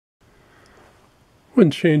When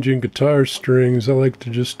changing guitar strings, I like to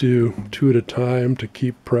just do 2 at a time to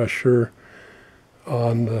keep pressure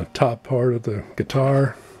on the top part of the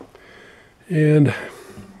guitar. And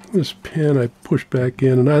this pin I push back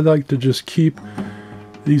in, and I like to just keep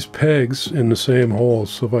these pegs in the same hole.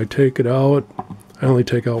 So if I take it out, I only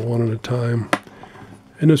take out 1 at a time.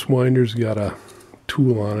 And this winder's got a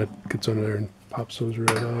tool on it, gets under there and pops those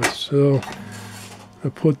right out. So I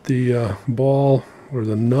put the ball or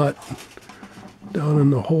the nut down in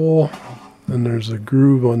the hole, and there's a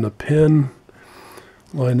groove on the pin.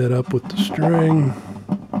 Line that up with the string.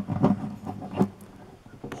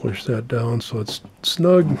 Push that down so it's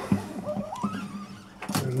snug.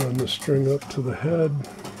 And run the string up to the head.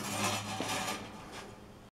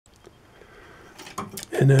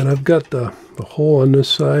 And then I've got the hole on this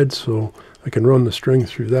side, so I can run the string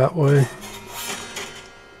through that way.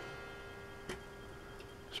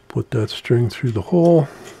 Just put that string through the hole.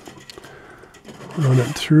 Run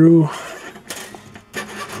it through.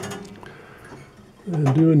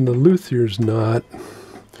 And doing the Luthier's knot,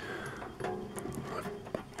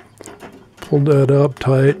 pull that up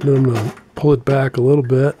tight, and I'm going to pull it back a little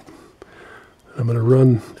bit. I'm going to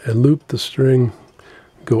run and loop the string,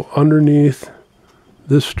 go underneath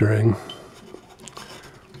this string,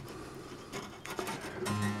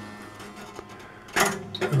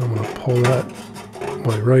 and I'm going to pull that,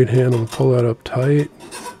 my right hand, I'm going to pull that up tight.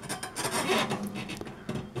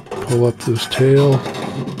 Pull up this tail,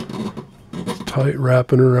 tight,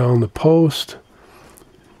 wrapping around the post,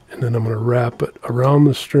 and then I'm going to wrap it around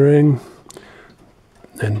the string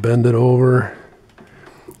and bend it over.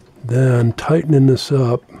 Then tightening this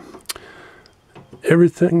up.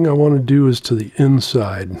 Everything I want to do is to the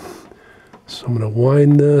inside. So I'm going to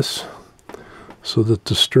wind this so that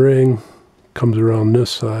the string comes around this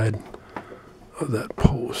side of that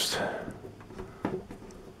post.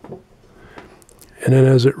 And then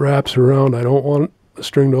as it wraps around, I don't want the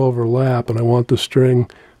string to overlap, and I want the string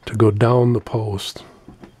to go down the post.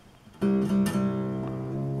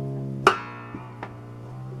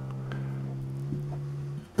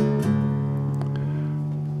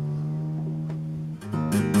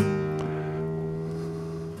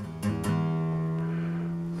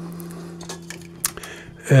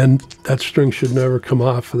 And that string should never come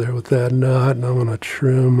off of there with that knot. And I'm going to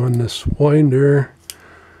trim on this winder.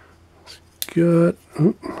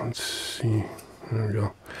 Let's see, there we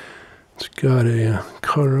go. It's got a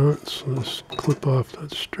cutter on it, so let's clip off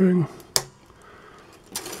that string.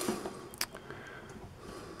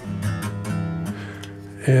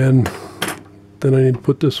 And then I need to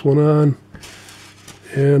put this one on,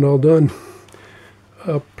 and all done.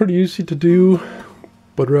 Pretty easy to do,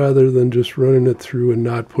 but rather than just running it through and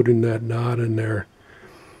not putting that knot in there,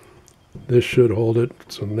 this should hold it,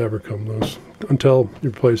 so never come loose until you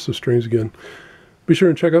replace the strings again. Be sure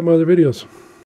and check out my other videos.